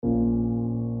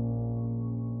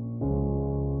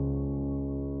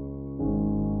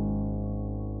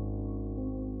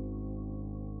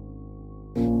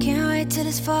till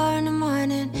it's 4 in the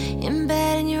morning, in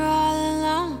bed and you're all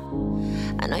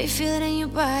alone. I know you feel it in your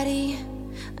body,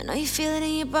 I know you feel it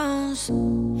in your bones.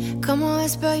 Come on,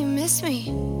 whisper you miss me,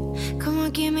 come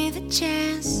on, give me the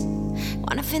chance.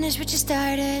 Wanna finish what you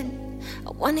started,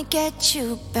 I wanna get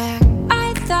you back.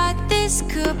 I thought this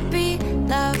could be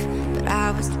love, but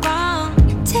I was wrong.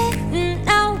 Didn't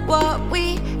know what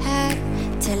we had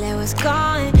till it was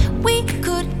gone. We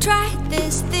could try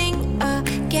this thing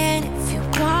again if you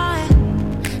want,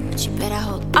 but you better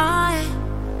hold on.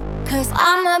 Cause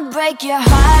I'ma break your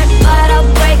heart, but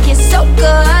I'll break it so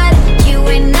good. You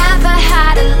ain't never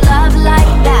had a love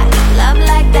like that, love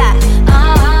like that.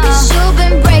 Cause you've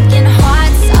been breaking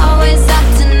hearts, always up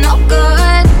to no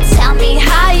good. Tell me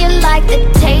how you like the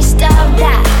taste of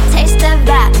that, taste of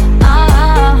that.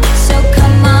 So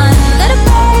come on, let it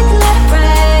break, let it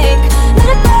break, let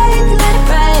it break, let it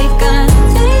break.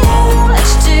 Until you what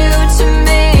you do to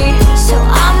me. So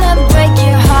I'ma break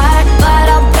your heart, but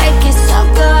I'll break it so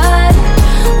good,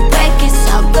 break it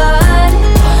so good,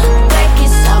 break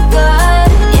it so good.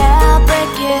 Yeah, I'll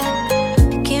break it.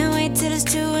 I can't wait till it's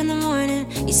 2 in the morning.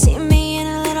 You see me in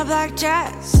a little black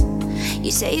dress.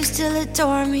 You say you still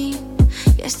adore me,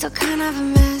 you're still kind of a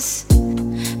mess.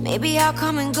 Maybe I'll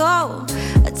come and go,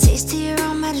 a taste of your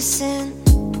own medicine.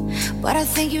 But I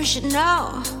think you should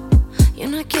know, you're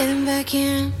not getting back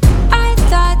in. I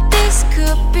thought this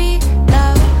could be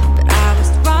love, but I was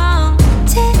wrong.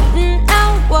 Didn't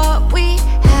know what we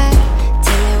had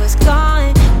till it was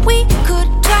gone. We could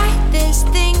try this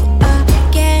thing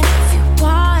again if you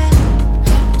want,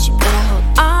 but you better hold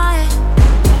on.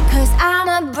 Cause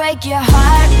I'ma break your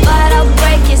heart, but I'll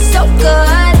break it so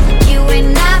good. You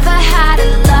ain't never had a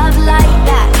love like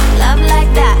that, love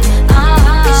like that.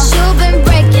 Cause you've been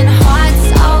breaking hearts,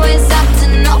 always up to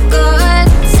no good.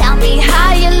 Tell me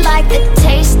how you like the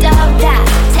taste of that,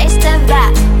 taste of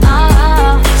that.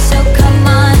 So come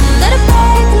on, let it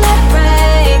break, let it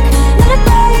break, let it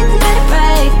break, let it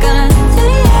break.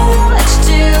 Until you what you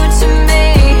do to me.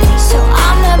 So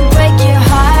I'ma break your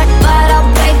heart, but I'll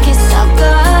break it so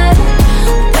good,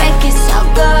 break it so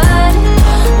good,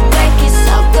 break it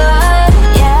so good.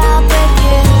 Yeah, I'll break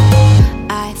it.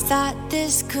 I thought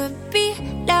this could be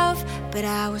love, but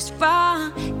I was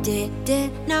wrong.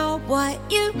 Didn't know what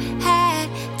you had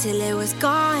till it was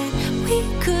gone. We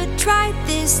could try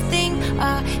this thing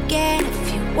again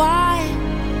if you want,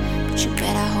 but you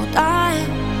better hold on,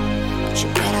 but you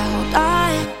better hold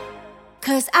on.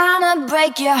 Cause I'ma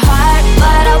break your heart,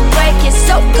 but I'll break it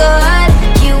so good.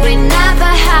 You ain't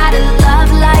never had a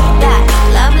love like that,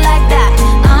 love like that.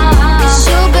 Cause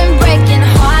you've been breaking